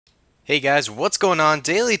Hey guys, what's going on?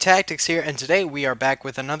 Daily Tactics here, and today we are back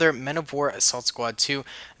with another Men of War Assault Squad 2,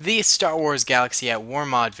 the Star Wars Galaxy at War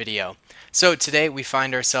mod video. So today we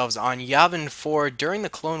find ourselves on Yavin 4 during the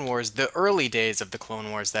Clone Wars, the early days of the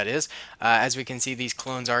Clone Wars that is. As we can see, these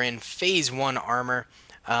clones are in Phase 1 armor,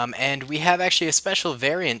 and we have actually a special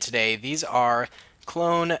variant today. These are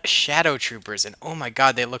clone shadow troopers, and oh my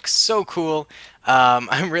god, they look so cool.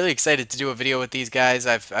 I'm really excited to do a video with these guys.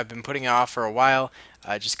 I've been putting it off for a while,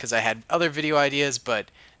 just because I had other video ideas, but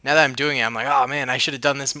now that I'm doing it, I'm like, oh man, I should have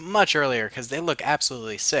done this much earlier, because they look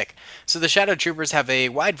absolutely sick. So the shadow troopers have a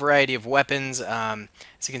wide variety of weapons. As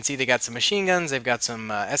you can see, they got some machine guns, they've got some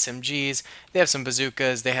SMGs, they have some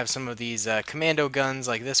bazookas, they have some of these commando guns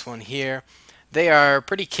like this one here. They are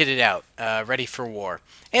pretty kitted out, ready for war.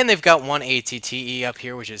 And they've got one ATTE up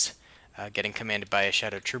here, which is getting commanded by a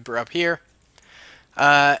shadow trooper up here.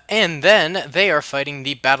 And then they are fighting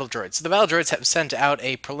the battle droids. So the battle droids have sent out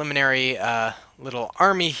a preliminary little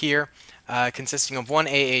army here, consisting of one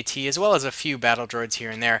AAT as well as a few battle droids here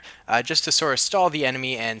and there, just to sort of stall the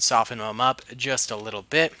enemy and soften them up just a little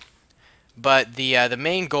bit. But the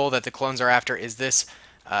main goal that the clones are after is this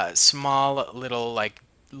small little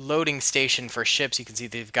loading station for ships. You can see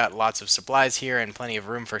they've got lots of supplies here and plenty of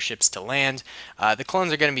room for ships to land. The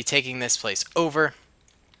clones are going to be taking this place over,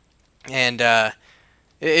 and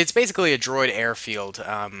it's basically a droid airfield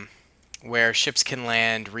where ships can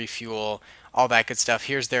land, refuel, all that good stuff.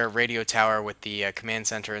 Here's their radio tower with the command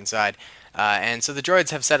center inside. And so the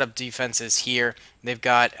droids have set up defenses here. They've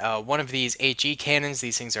got one of these HE cannons.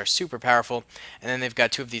 These things are super powerful. And then they've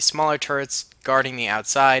got two of these smaller turrets guarding the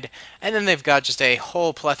outside. And then they've got just a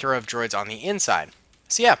whole plethora of droids on the inside.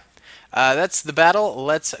 So yeah, that's the battle.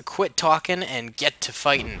 Let's quit talking and get to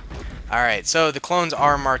fighting. Alright, so the clones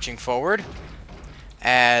are marching forward,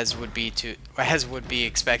 as would be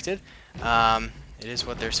expected. It is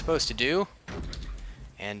what they're supposed to do.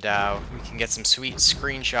 And we can get some sweet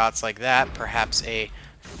screenshots like that, perhaps a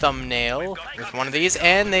thumbnail with one of these,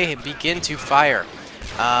 and they begin to fire.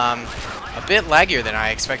 A bit laggier than I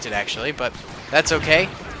expected, actually, but that's okay.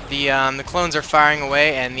 The clones are firing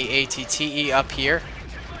away, and the ATTE up here.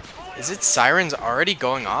 Is its sirens already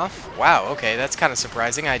going off? Wow, okay, that's kind of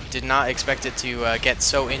surprising. I did not expect it to get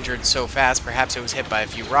so injured so fast. Perhaps it was hit by a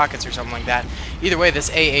few rockets or something like that. Either way, this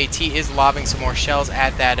AAT is lobbing some more shells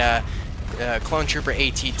at that clone trooper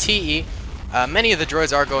ATTE. Many of the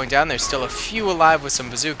droids are going down. There's still a few alive with some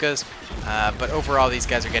bazookas, but overall these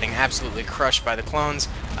guys are getting absolutely crushed by the clones.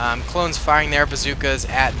 Clones firing their bazookas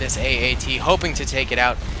at this AAT, hoping to take it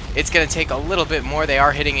out. It's going to take a little bit more. They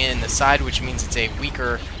are hitting it in the side, which means it's a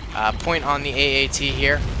weaker point on the AAT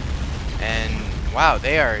here. And wow,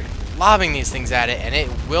 they are lobbing these things at it, and it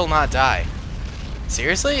will not die.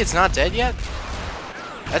 Seriously? It's not dead yet?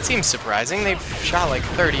 That seems surprising. They've shot like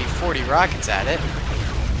 30, 40 rockets at it.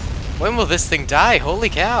 When will this thing die? Holy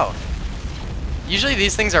cow. Usually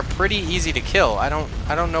these things are pretty easy to kill. I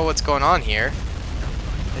don't know what's going on here.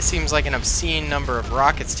 This seems like an obscene number of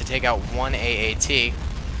rockets to take out one AAT.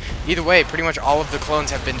 Either way, pretty much all of the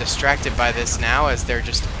clones have been distracted by this now, as they're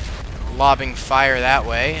just lobbing fire that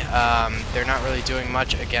way. They're not really doing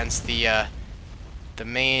much against the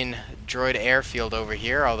main droid airfield over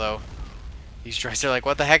here, although these droids are like,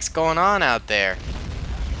 what the heck's going on out there?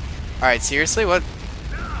 Alright, seriously? What?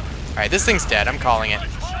 Alright, this thing's dead. I'm calling it.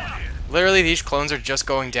 Literally, these clones are just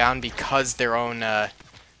going down because their own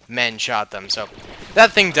men shot them. So,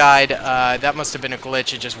 that thing died. That must have been a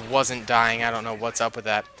glitch. It just wasn't dying. I don't know what's up with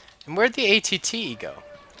that. And where'd the ATTE go?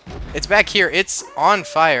 It's back here. It's on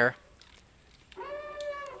fire.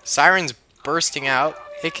 Sirens bursting out.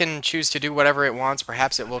 It can choose to do whatever it wants.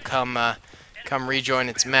 Perhaps it will come rejoin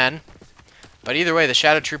its men. But either way, the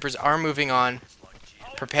shadow troopers are moving on,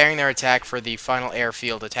 preparing their attack for the final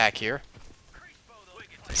airfield attack here.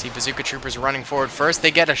 See bazooka troopers running forward first.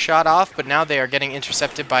 They get a shot off, but now they are getting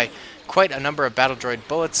intercepted by quite a number of battle droid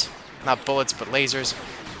bullets. Not bullets, but lasers.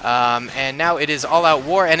 And now it is all-out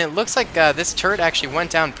war, and it looks like this turret actually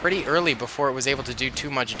went down pretty early before it was able to do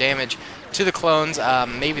too much damage to the clones.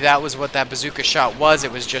 Maybe that was what that bazooka shot was.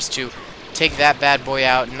 It was just to take that bad boy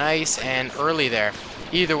out nice and early there.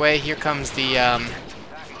 Either way, here comes the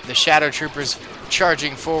shadow troopers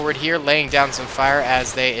charging forward here, laying down some fire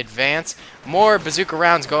as they advance. More bazooka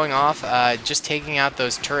rounds going off, just taking out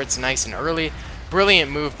those turrets nice and early.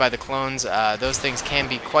 Brilliant move by the clones. Those things can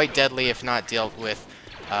be quite deadly if not dealt with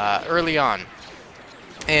early on.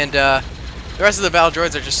 And the rest of the battle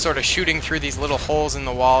droids are just sort of shooting through these little holes in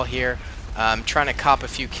the wall here, trying to cop a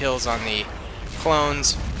few kills on the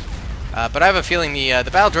clones. But I have a feeling the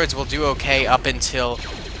battle droids will do okay up until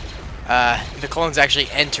the clones actually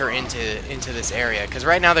enter into this area, because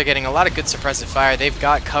right now they're getting a lot of good suppressive fire. They've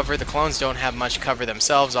got cover. The clones don't have much cover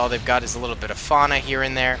themselves. All they've got is a little bit of fauna here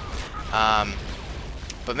and there.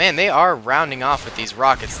 But man, they are rounding off with these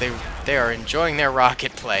rockets. They are enjoying their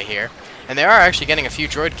rocket play here, and they are actually getting a few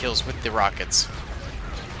droid kills with the rockets.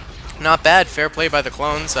 Not bad. Fair play by the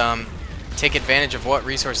clones. Take advantage of what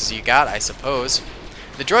resources you got, I suppose.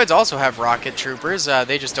 The droids also have rocket troopers.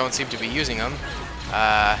 They just don't seem to be using them.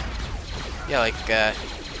 Yeah, like,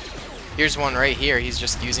 here's one right here. He's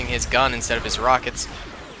just using his gun instead of his rockets.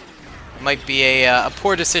 Might be a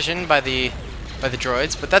poor decision by the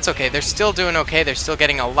droids, but that's okay. They're still doing okay. They're still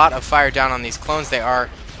getting a lot of fire down on these clones. They are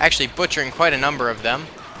actually butchering quite a number of them.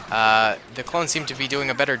 The clones seem to be doing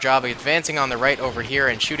a better job of advancing on the right over here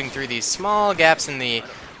and shooting through these small gaps in the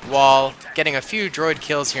wall, getting a few droid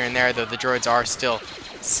kills here and there, though the droids are still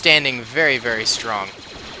standing very, very strong.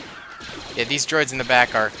 Yeah, these droids in the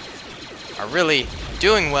back are really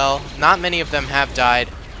doing well. Not many of them have died,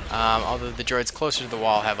 although the droids closer to the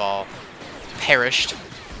wall have all perished.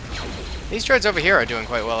 These droids over here are doing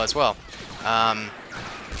quite well as well. Not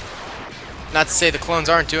to say the clones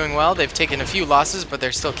aren't doing well. They've taken a few losses, but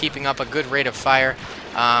they're still keeping up a good rate of fire.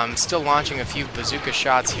 Still launching a few bazooka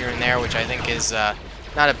shots here and there, which I think is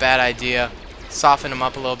not a bad idea. Soften them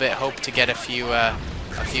up a little bit. Hope to get a few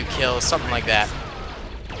kills, something like that.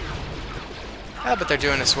 Yeah, but they're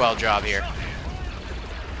doing a swell job here.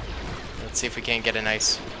 Let's see if we can't get a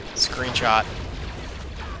nice screenshot.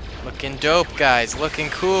 Looking dope, guys. Looking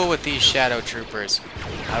cool with these shadow troopers.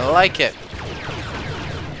 I like it.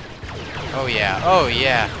 Oh yeah, oh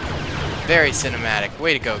yeah. Very cinematic.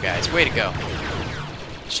 Way to go, guys. Way to go.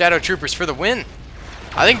 Shadow troopers for the win.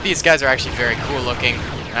 I think these guys are actually very cool looking,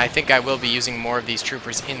 and I think I will be using more of these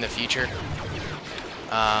troopers in the future.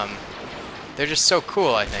 They're just so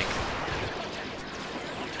cool, I think.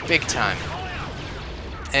 Big time.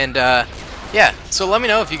 And yeah, so let me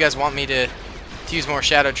know if you guys want me to use more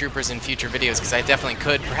shadow troopers in future videos, because I definitely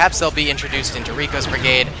could. Perhaps they'll be introduced into Rico's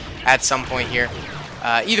brigade at some point here.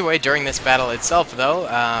 Either way, during this battle itself, though,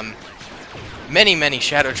 many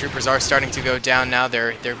shadow troopers are starting to go down now.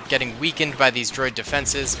 They're getting weakened by these droid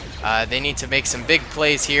defenses. They need to make some big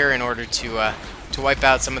plays here in order to wipe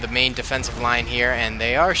out some of the main defensive line here, and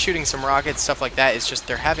they are shooting some rockets, stuff like that. It's just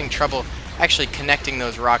they're having trouble actually connecting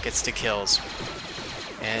those rockets to kills.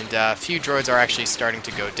 And a few droids are actually starting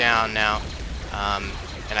to go down now,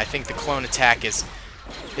 and I think the clone attack is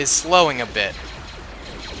slowing a bit.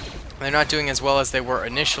 They're not doing as well as they were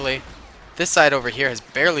initially. This side over here has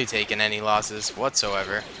barely taken any losses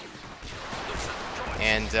whatsoever,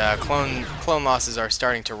 and clone losses are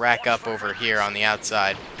starting to rack up over here on the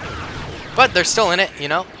outside. But they're still in it, you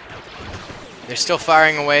know. They're still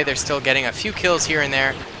firing away. They're still getting a few kills here and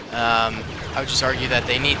there. I would just argue that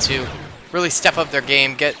they need to really step up their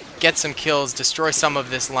game, get some kills, destroy some of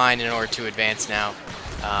this line in order to advance now.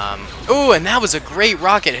 Ooh, and that was a great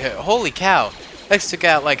rocket hit. Holy cow. That took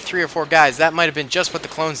out like 3 or 4 guys. That might have been just what the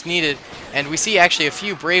clones needed. And we see actually a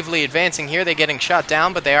few bravely advancing here. They're getting shot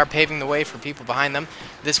down, but they are paving the way for people behind them.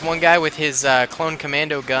 This one guy with his clone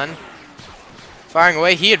commando gun firing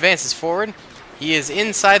away. He advances forward. He is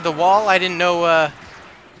inside the wall. I didn't know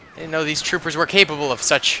these troopers were capable of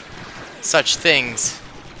such things.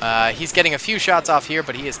 He's getting a few shots off here,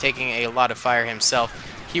 but he is taking a lot of fire himself.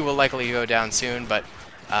 He will likely go down soon, but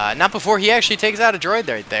not before he actually takes out a droid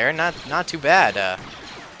right there. Not too bad,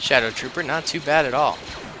 Shadow Trooper. Not too bad at all.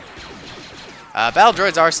 Battle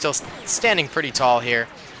droids are still standing pretty tall here,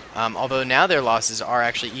 although now their losses are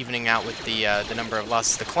actually evening out with the number of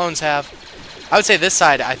losses the clones have. I would say this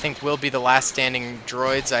side, I think, will be the last standing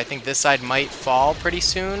droids. I think this side might fall pretty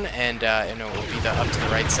soon, and it will be up to the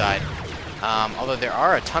right side. Although there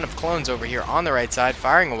are a ton of clones over here on the right side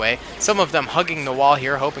firing away. Some of them hugging the wall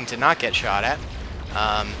here, hoping to not get shot at.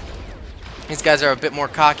 These guys are a bit more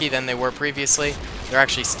cocky than they were previously. They're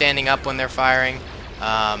actually standing up when they're firing,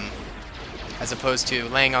 as opposed to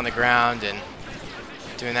laying on the ground and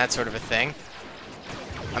doing that sort of a thing.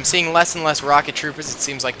 I'm seeing less and less rocket troopers. It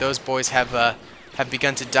seems like those boys have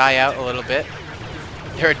begun to die out a little bit.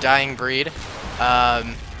 They're a dying breed.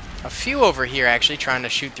 A few over here actually trying to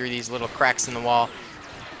shoot through these little cracks in the wall.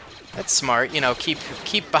 That's smart, you know.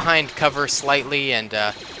 Keep behind cover slightly and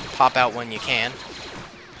pop out when you can.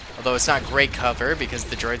 Although it's not great cover because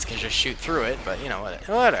the droids can just shoot through it, but you know,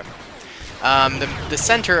 whatever. The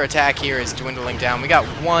center attack here is dwindling down. We got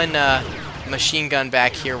one machine gun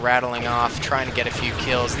back here rattling off, trying to get a few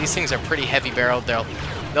kills. These things are pretty heavy barreled.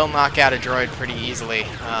 They'll knock out a droid pretty easily.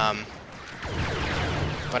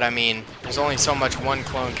 But I mean, there's only so much one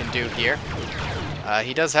clone can do here.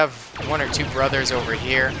 He does have 1 or 2 brothers over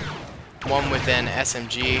here. One with an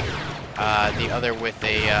SMG, the other with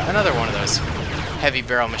a another one of those heavy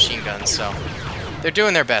barrel machine guns. So they're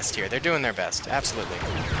doing their best here. They're doing their best. Absolutely.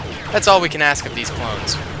 That's all we can ask of these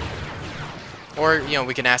clones. Or, you know,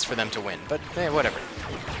 we can ask for them to win. But, whatever.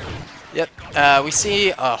 Yep. We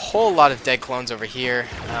see a whole lot of dead clones over here.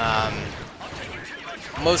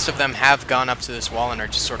 Most of them have gone up to this wall and are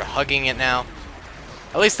just sort of hugging it now.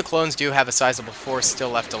 At least the clones do have a sizable force still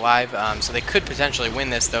left alive, so they could potentially win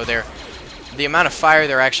this, though the amount of fire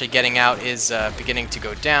they're actually getting out is beginning to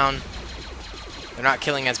go down. They're not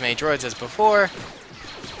killing as many droids as before.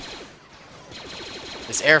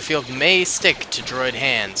 This airfield may stick to droid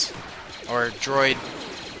hands, or droid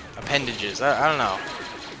appendages. I don't know.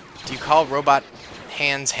 Do you call robot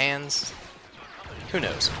hands hands? Who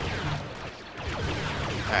knows?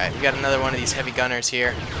 Alright, we got another one of these heavy gunners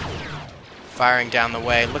here. Firing down the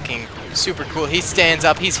way, looking super cool. He stands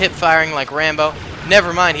up, he's hip firing like Rambo.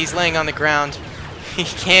 Never mind, he's laying on the ground. He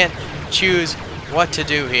can't choose what to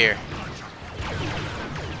do here.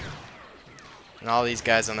 And all these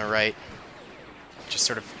guys on the right, just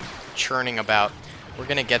sort of churning about. We're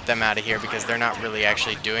gonna get them out of here because they're not really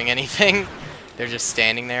actually doing anything. They're just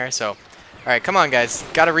standing there. So, all right, come on, guys.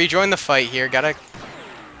 Gotta rejoin the fight here. Gotta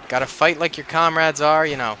fight like your comrades are.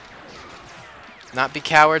 You know. Not be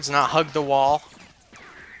cowards, not hug the wall.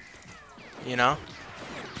 You know?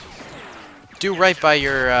 Do right by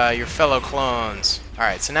your fellow clones.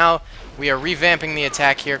 Alright, so now we are revamping the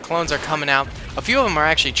attack here. Clones are coming out. A few of them are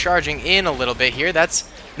actually charging in a little bit here. That's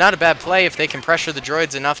not a bad play. If they can pressure the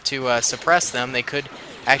droids enough to suppress them, they could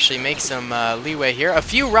actually make some leeway here. A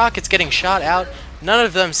few rockets getting shot out. None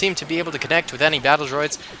of them seem to be able to connect with any battle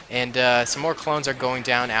droids. And some more clones are going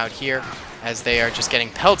down out here as they are just getting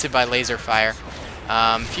pelted by laser fire.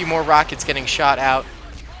 A few more rockets getting shot out.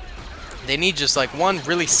 They need just like one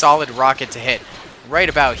really solid rocket to hit right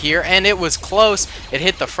about here, and it was close. It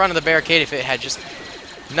hit the front of the barricade if it had just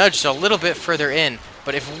nudged a little bit further in.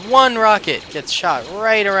 But if one rocket gets shot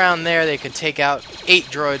right around there, they could take out 8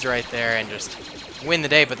 droids right there and just win the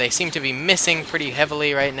day. But they seem to be missing pretty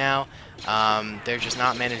heavily right now. They're just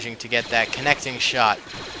not managing to get that connecting shot.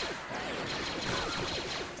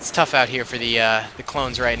 It's tough out here for the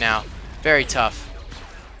clones right now. Very tough.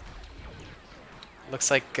 Looks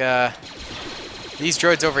like these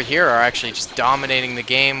droids over here are actually just dominating the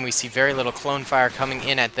game. We see very little clone fire coming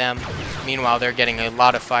in at them. Meanwhile, they're getting a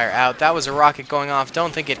lot of fire out. That was a rocket going off.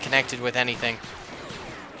 Don't think it connected with anything.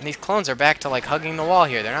 And these clones are back to like hugging the wall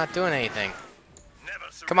here. They're not doing anything.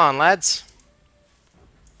 Come on, lads.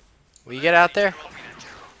 Will you get out there?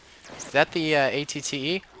 Is that the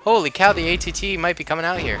ATTE? Holy cow, the ATTE might be coming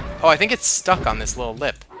out here. Oh, I think it's stuck on this little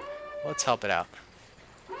lip. Let's help it out.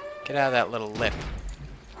 Get out of that little lip.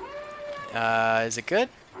 Is it good?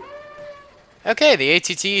 Okay, the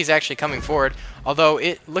ATTE is actually coming forward. Although,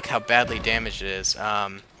 look how badly damaged it is.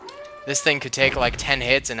 This thing could take like 10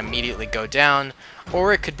 hits and immediately go down.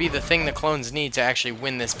 Or it could be the thing the clones need to actually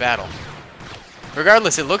win this battle.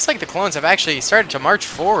 Regardless, it looks like the clones have actually started to march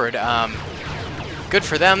forward. Good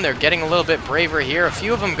for them. They're getting a little bit braver here. A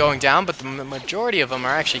few of them going down, but the majority of them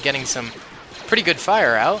are actually getting some pretty good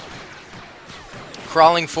fire out.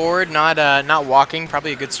 Crawling forward, not walking,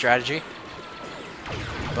 probably a good strategy.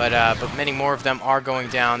 But many more of them are going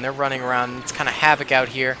down. They're running around. It's kind of havoc out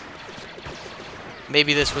here.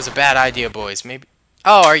 Maybe this was a bad idea, boys. Maybe.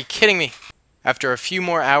 Oh, are you kidding me? After a few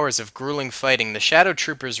more hours of grueling fighting, the Shadow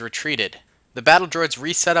Troopers retreated. The battle droids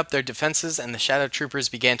reset up their defenses, and the Shadow Troopers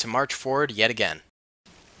began to march forward yet again.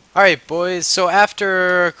 Alright, boys, so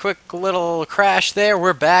after a quick little crash there,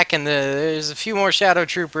 we're back, and there's a few more Shadow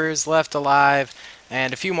Troopers left alive,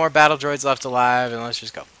 and a few more battle droids left alive, and let's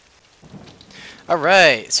just go.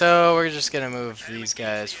 Alright, so we're just going to move these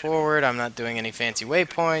guys forward. I'm not doing any fancy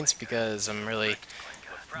waypoints because I'm really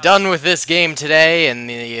done with this game today and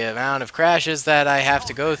the amount of crashes that I have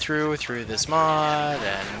to go through this mod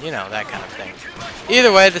and, you know, that kind of thing.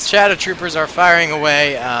 Either way, the Shadow Troopers are firing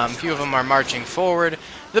away. A few of them are marching forward.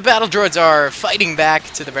 The battle droids are fighting back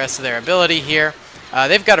to the best of their ability here.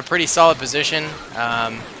 They've got a pretty solid position.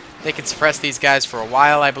 They can suppress these guys for a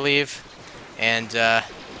while, I believe. And,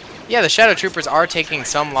 yeah, the Shadow Troopers are taking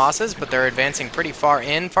some losses, but they're advancing pretty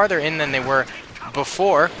farther in than they were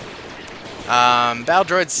before. Battle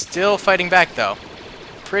droids still fighting back, though.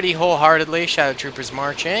 Pretty wholeheartedly. Shadow Troopers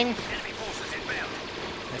marching.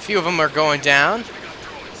 A few of them are going down.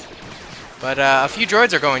 But a few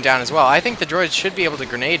droids are going down as well. I think the droids should be able to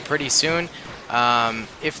grenade pretty soon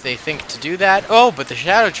if they think to do that. Oh, but the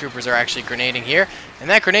Shadow Troopers are actually grenading here. And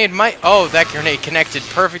that grenade might... Oh, that grenade connected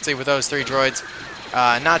perfectly with those 3 droids.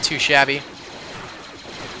 Not too shabby.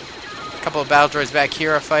 A couple of battle droids back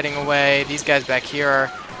here are fighting away. These guys back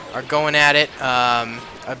here are going at it.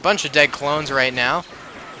 A bunch of dead clones right now.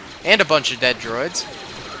 And a bunch of dead droids.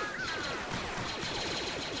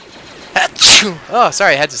 Oh,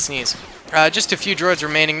 sorry, I had to sneeze. Just a few droids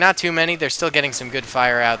remaining, not too many. They're still getting some good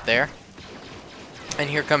fire out there.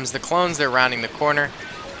 And here comes the clones. They're rounding the corner.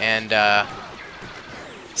 And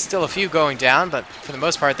still a few going down, but for the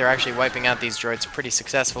most part, they're actually wiping out these droids pretty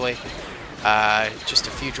successfully. Just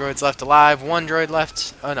a few droids left alive. One droid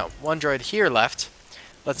left. Oh, no. One droid here left.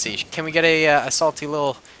 Let's see. Can we get a salty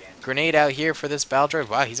little grenade out here for this battle droid?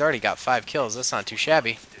 Wow, he's already got 5 kills. That's not too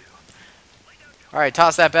shabby. Alright,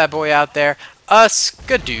 toss that bad boy out there. A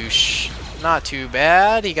skadoosh. Not too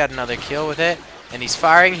bad. He got another kill with it. And he's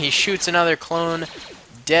firing. He shoots another clone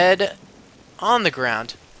dead on the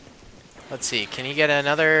ground. Let's see. Can he get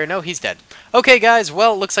another? No, he's dead. Okay, guys.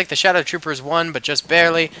 Well, it looks like the Shadow Troopers won, but just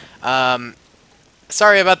barely.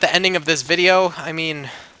 Sorry about the ending of this video. I mean,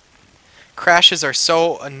 crashes are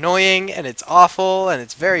so annoying, and it's awful, and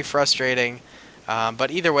it's very frustrating.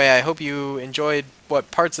 But either way, I hope you enjoyed what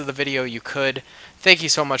parts of the video you could. Thank you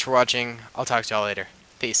so much for watching. I'll talk to y'all later.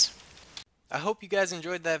 Peace. I hope you guys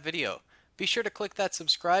enjoyed that video. Be sure to click that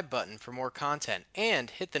subscribe button for more content, and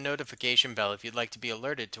hit the notification bell if you'd like to be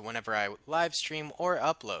alerted to whenever I live stream or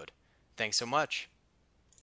upload. Thanks so much.